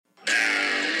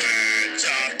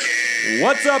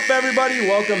What's up, everybody?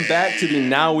 Welcome back to the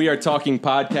Now We Are Talking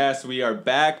podcast. We are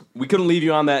back. We couldn't leave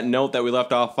you on that note that we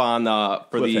left off on the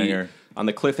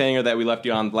cliffhanger that we left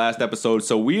you on last episode.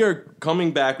 So we are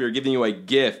coming back. We are giving you a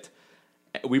gift.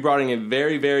 We brought in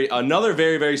another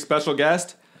very, very special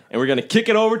guest, and we're going to kick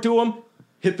it over to him.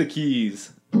 Hit the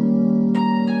keys. And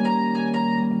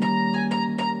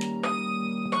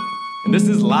this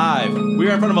is live. We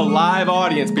are in front of a live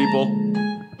audience, people,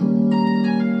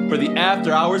 for the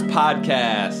After Hours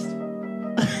podcast.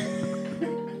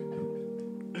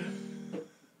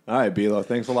 All right, Bilo.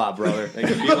 Thanks a lot, brother. Thank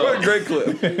you, Bilo. Great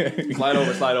clip. Slide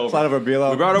over. Slide over,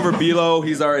 Bilo. We brought over Bilo.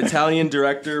 He's our Italian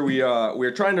director.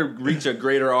 We're trying to reach a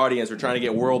greater audience. We're trying to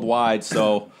get worldwide.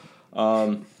 So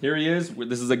here he is.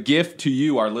 This is a gift to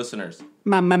you, our listeners.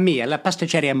 Mamma mia, la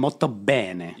pasticceria molto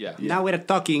bene. Yeah. Now we're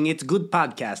talking. It's good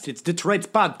podcast. It's Detroit's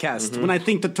podcast. When I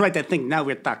think Detroit, I think now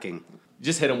we're talking.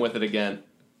 Just hit him with it again.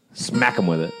 Smack him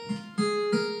with it.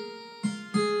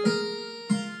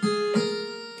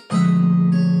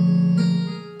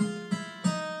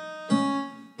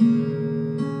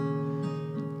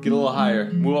 Get a little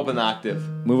higher. Move up an octave.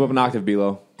 Move up an octave,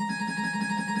 Bilo.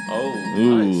 Oh,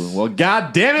 Ooh. nice. Well,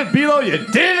 god damn it, Bilo, you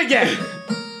did it again.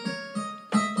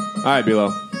 All right,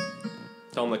 Bilo.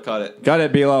 Tell him to cut it. Cut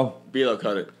it, Bilo. Bilo,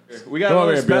 cut it. We got Come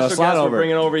over another here, Bilo. special Slide guest over. we're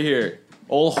bringing over here.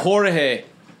 Old Jorge.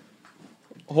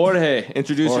 Jorge,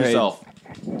 introduce Jorge. yourself.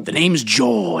 The name's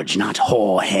George, not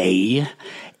Jorge.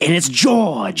 And it's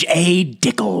George A.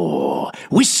 Dickel,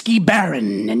 Whiskey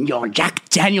Baron, and your Jack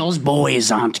Daniels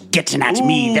boys aren't getting at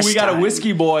me this we got time. a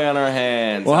whiskey boy on our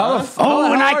hands. Well, how huh? the f-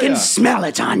 Oh, and I can ya? smell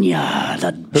it on ya,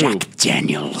 the Jack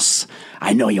Daniels.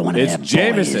 I know you're one of It's their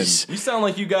Jameson. boys. You sound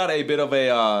like you got a bit of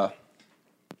a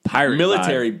Pirate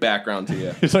military background to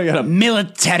you. So you got a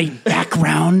Military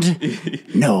background?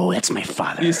 No, that's my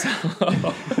father. He's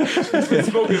been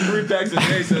smoking 3 packs a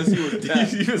day since he was 10.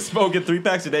 He was smoking 3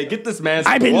 packs a day. Get this man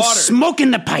some I've been water.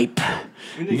 smoking the pipe.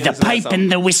 We need to The get pipe some.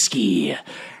 and the whiskey.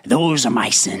 Those are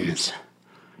my sins.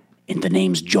 And the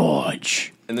name's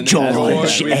George. In the name of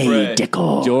George, we A. pray.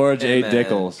 Dickel. George A. Amen.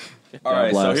 Dickles. All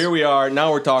right, so bless. here we are.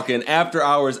 Now we're talking After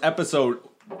Hours, episode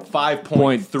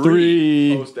 5.3.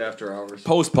 0.3. Post after hours.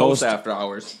 Post After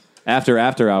Hours. After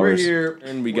We're hours. here,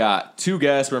 and we got 2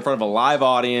 guests. We're in front of a live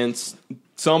audience.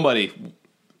 Somebody,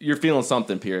 you're feeling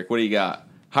something, Pierrick. What do you got?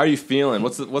 How are you feeling?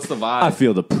 What's the vibe? I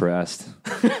feel depressed.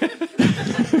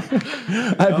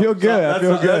 I feel good. I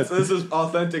feel good. This is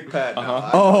authentic Pat.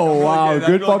 Oh, wow. like- I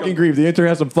Good feel like fucking grief. The intern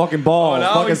has some fucking balls.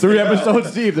 now Fucking he's- 3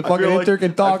 episodes deep. The fucking intern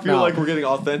can talk I feel now. like we're getting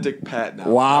authentic Pat now.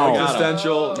 Wow.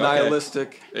 Existential,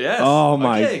 nihilistic. Yes. Oh,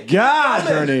 my Okay. God,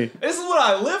 Bernie. This is what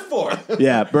I live for.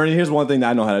 Yeah, Bernie, here's one thing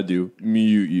that I know how to do.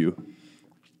 Mute you.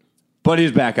 But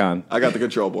he's back on. I got the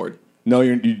control board. No,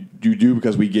 you do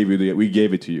because we gave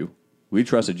it to you. We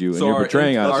trusted you, and So you're our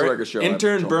portraying us. That's like a show.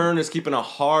 intern Byrne is keeping a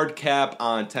hard cap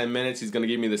on 10 minutes. He's going to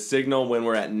give me the signal when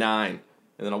we're at 9,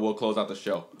 and then we'll close out the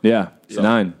show. Yeah, it's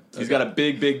 9. He's got a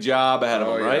big job ahead of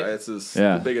Oh, him, yeah, right? it's his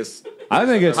Yeah. the biggest. I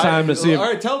think it's time to see if... All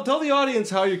right, tell the audience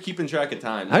how you're keeping track of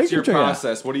time. How What's you your keep track of-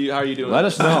 process? How are you doing? Let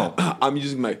us know. I'm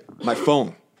using my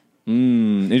phone.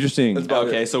 Interesting. about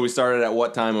Okay, it. so we started at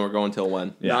what time and we're going till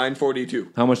when? 9:42.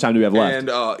 How much time do we have left?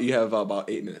 And you have about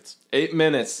 8 minutes. 8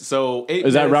 minutes. So 8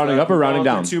 Is that minutes rounding left. up or We've rounding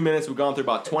gone down? through 2 minutes. We've gone through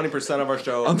about 20% of our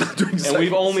show. I'm not doing and we've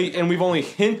seconds. only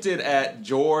hinted at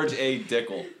George A.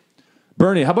 Dickel.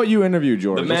 Bernie, how about you interview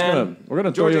George? The man. We're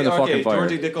gonna throw you in the fucking fire.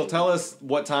 George A. Dickel, tell us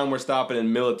what time we're stopping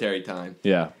in military time.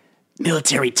 Yeah.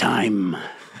 Military time.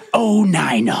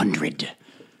 0900.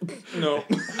 No.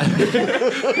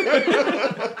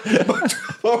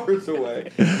 Hours away.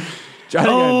 Try it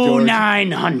again, George.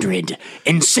 0900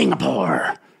 in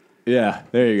Singapore. Yeah,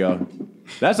 there you go.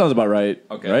 That sounds about right.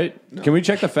 Okay. Right? Can we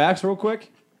check the facts real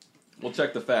quick? We'll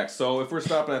check the facts. So if we're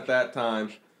stopping at that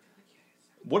time,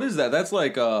 what is that? That's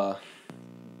like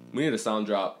we need a sound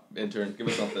drop, intern. Give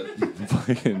us something.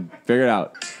 Fucking figure it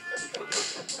out.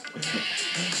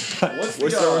 What's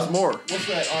Wish there was more. What's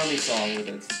that army song with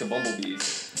it? It's the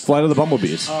Bumblebees. Flight of the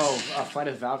Bumblebees. Oh, Flight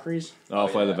of the Valkyries? Oh,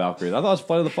 Flight of the Valkyries. I thought it was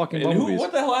Flight of the fucking And Bumblebees.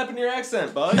 what the hell happened to your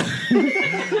accent, bud?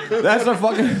 That's a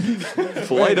fucking...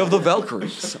 Flight of the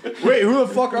Valkyries. Wait, who the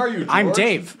fuck are you, George?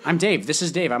 I'm Dave. This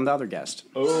is Dave. I'm the other guest.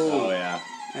 Oh, yeah.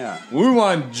 Yeah. We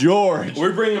want George.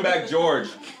 We're bringing back George.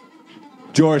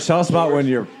 George, tell us about when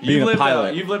you're being a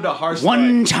pilot. You've lived a harsh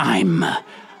One life. time,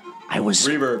 I was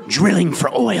Reverb. drilling for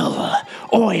oil.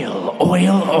 Oil.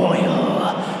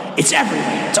 It's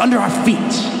everywhere. It's under our feet.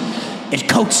 It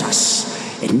coats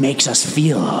us. It makes us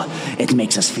feel. It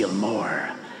makes us feel more.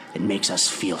 It makes us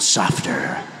feel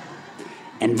softer.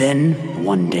 And then,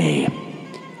 one day,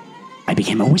 I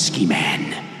became a whiskey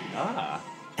man.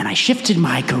 and I shifted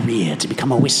my career to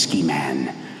become a whiskey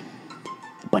man.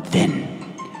 But then,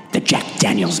 the Jack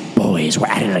Daniels boys were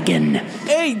at it again.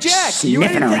 Hey, Jack, you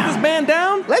ready to Sniffing take this around. man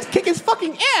down? Let's kick his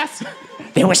fucking ass.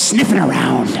 They were sniffing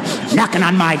around, knocking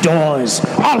on my doors,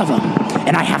 all of them.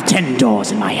 And I have 10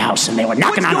 doors in my house, and they were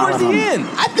knocking Which on all door of is them. he in?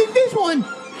 I think this one.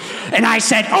 And I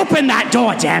said, open that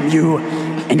door, damn you.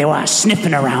 And they were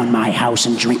sniffing around my house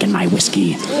and drinking my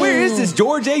whiskey. Where is this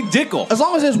George A. Dickel? As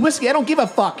long as there's whiskey, I don't give a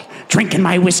fuck. Drinking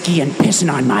my whiskey and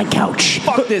pissing on my couch.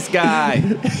 Fuck this guy.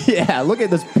 Yeah, look at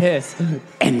this piss.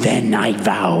 And then I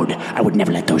vowed I would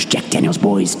never let those Jack Daniels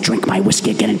boys drink my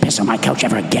whiskey again and piss on my couch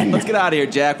ever again. Let's get out of here,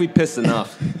 Jack. We pissed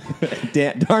enough.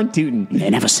 Darn tootin'.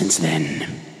 And ever since then,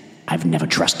 I've never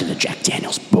trusted a Jack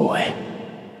Daniels boy.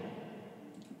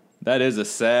 That is a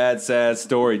sad, sad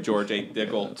story, George A.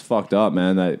 Dickel. It's fucked up,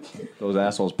 man. Those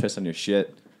assholes piss on your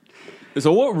shit.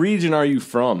 So what region are you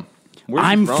from? Where's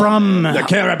I'm you from The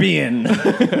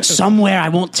Caribbean. somewhere I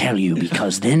won't tell you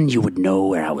because then you would know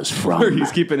where I was from.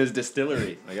 He's keeping his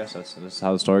distillery. I guess that's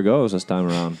how the story goes this time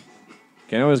around.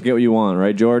 Can't always get what you want,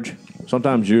 right, George?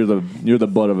 Sometimes you're the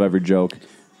butt of every joke.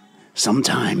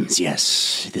 Sometimes,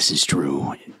 yes, this is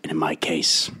true. And in my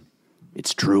case,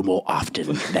 it's true more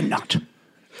often than not.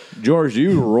 George, do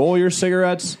you roll your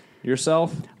cigarettes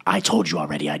yourself? I told you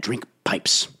already, I drink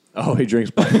pipes. Oh, he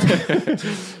drinks pipes.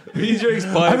 He drinks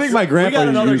pipes. I think my grandpa We got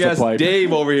another used a guest, pipe.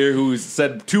 Dave, over here, who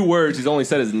said 2 words. He's only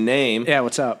said his name. Yeah,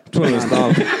 what's up? Twiddle his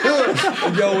thumb.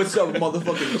 Yo, what's up,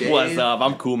 motherfucking Dave? What's up?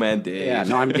 I'm Cool Man Dave.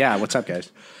 Yeah, what's up,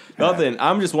 guys? Nothing.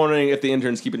 I'm just wondering if the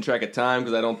intern's keeping track of time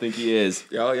because I don't think he is.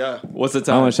 Yeah, yeah. What's the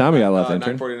time? How much time we got left,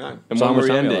 intern? 9:49. And So when how much we're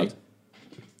time we ending? left?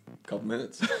 Couple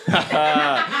minutes.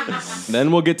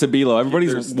 Then we'll get to Bilo.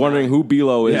 Everybody's There's wondering who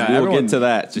Bilo is. Yeah, we'll everyone- get to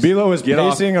that. Just Bilo is get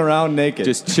off. pacing around naked.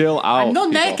 Just chill out. I'm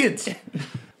not people. naked.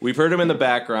 We've heard him in the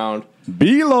background.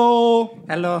 Bilo.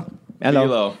 Hello. Hello.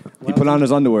 Bilo. He put on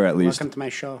his underwear at least. Welcome to my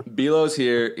show. Bilo's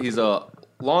here. He's a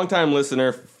longtime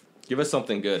listener. Give us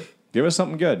something good. Give us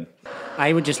something good.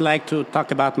 I would just like to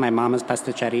talk about my mama's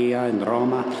pasticceria in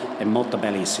Roma. È molto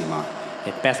bellissima.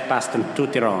 È best pasta in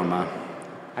tutti Roma.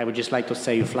 I would just like to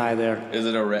say you fly there, Is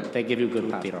it a rep? they give you good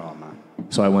pasta. Roma.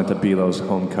 So I went to Bilo's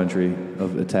home country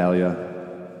of Italia.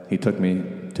 He took me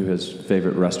to his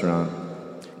favorite restaurant.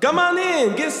 Come on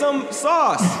in. Get some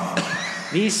sauce.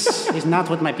 This is not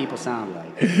what my people sound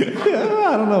like.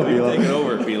 I don't know, Take it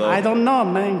over, Bilo. I don't know,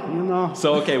 man. You know.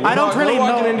 So, okay. I don't really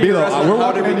know. Into your Bilo, restaurant. we're How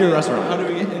walking do we into your get-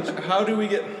 restaurant. How do we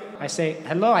get... I say,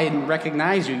 hello, I didn't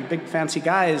recognize you. You big fancy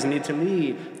guys in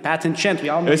Italy. Pat and Chent, we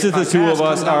all make It's a just the two podcast. of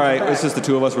us. Come down All to right. back. It's just the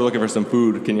two of us. We're looking for some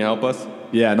food. Can you help us?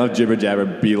 Yeah, enough jibber jabber,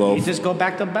 Bilo. We just go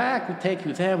back to back. We take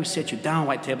you there. We sit you down,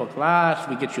 white tablecloth.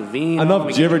 We get you vino. Enough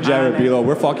we jibber get you jabber, wine. Bilo.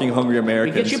 We're fucking hungry We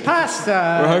Americans. get you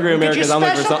pasta. We're hungry We get Americans. you I'm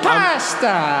looking for special some- I'm-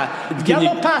 pasta. Can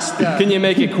Yellow you- pasta. Can you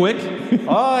make it quick?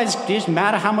 Oh, it doesn't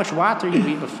matter how much water you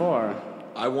eat before.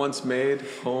 I once made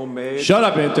homemade Shut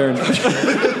up, intern.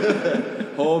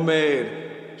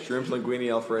 shrimp linguine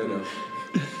Alfredo. White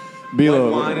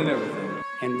Bilo. wine and everything.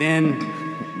 And then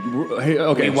Hey,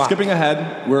 okay, We walk. skipping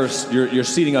ahead, you're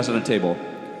seating us at a table.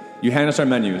 You hand us our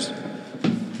menus.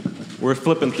 We're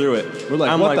flipping through it. We're like,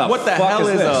 I'm what like, the what the fuck hell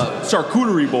is is a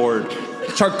charcuterie board?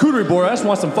 Charcuterie board. I just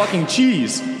want some fucking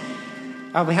cheese.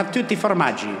 we have tutti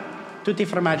formaggi. Tutti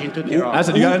formaggi and tutti Roma. I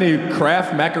said, you got any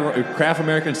Kraft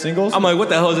American singles? I'm like, what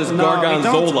the hell is this We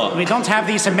gargonzola? don't have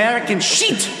this American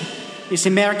sheet. This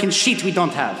American sheet we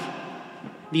don't have.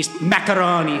 This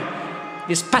macaroni,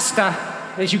 this pasta,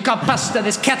 this you call pasta,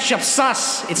 this ketchup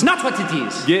sauce. It's not what it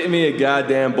is. Get me a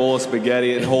goddamn bowl of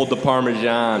spaghetti and hold the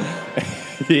Parmesan.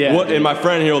 yeah. What, and my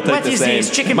friend here will take What the is same.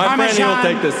 this? Chicken my parmesan? friend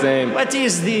here will take the same. What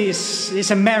is this?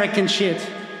 This American shit.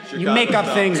 You make up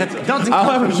things that don't I'll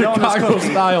come have a from no one's Chicago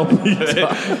cooking. style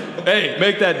pizza. Hey,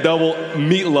 make that double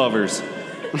meat lovers.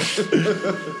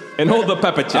 And hold the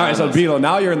pepper All right, so challenge. Bilo,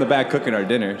 now you're in the back cooking our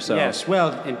dinner. So Yes,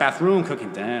 well, in bathroom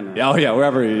cooking dinner. Oh yeah,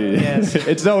 wherever. Yes.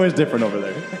 It's always different over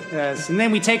there. Yes, and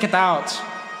then we take it out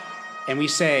and we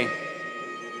say,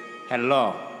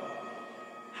 hello,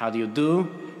 how do you do?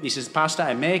 This is pasta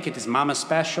I make. It is Mama's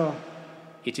special.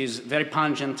 It is very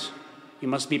pungent. You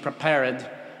must be prepared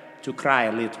to cry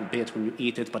a little bit when you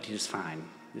eat it, but it is fine.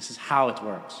 This is how it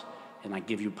works. And I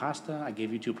give you pasta, I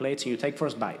give you 2 plates, and you take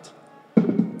first bite.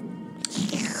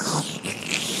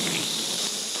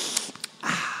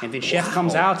 And then chef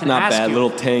comes out and Not asks bad, you, little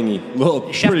tangy.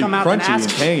 Little Chef pretty come out and crunchy and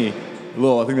ask- tangy. I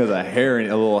think there's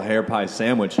a little hair pie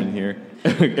sandwich in here.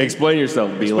 Explain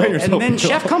yourself, Bilo. yourself. and then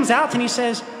chef comes out and he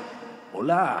says,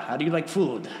 hola, how do you like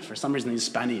food? For some reason he's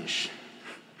Spanish.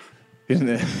 He's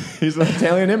an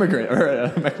Italian immigrant or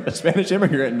a Spanish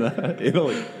immigrant in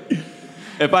Italy.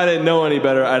 If I didn't know any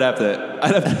better, I'd have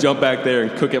to jump back there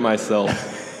and cook it myself.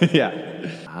 Yeah.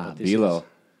 Bilo.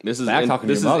 This is Back talking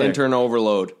to this your is mother. intern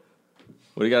overload.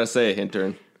 What do you got to say,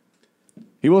 intern?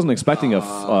 He wasn't expecting a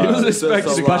wasn't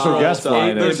expecting special guest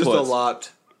flying in. There's just a Inputs.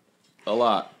 lot. A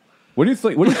lot. What do you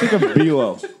think? What do you think of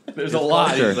Bilo? There's a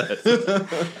lot. He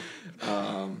says.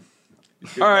 All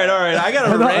right. I got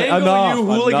to Enough, wrangle you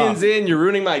hooligans enough. in. You're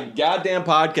ruining my goddamn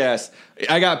podcast.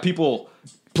 I got people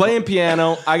playing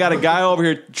piano. I got a guy over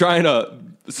here trying to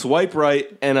swipe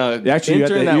right, and Actually, you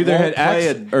intern had to that either won't hit play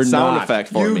X a or sound not. effect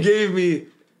for You me. gave me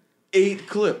 8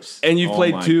 clips. And you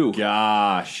played my 2.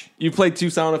 Gosh. You played 2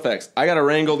 sound effects. I got to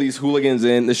wrangle these hooligans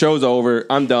in. The show's over.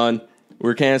 I'm done.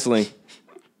 We're canceling.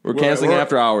 We're canceling we're-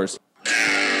 after hours.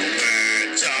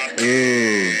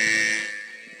 Ooh.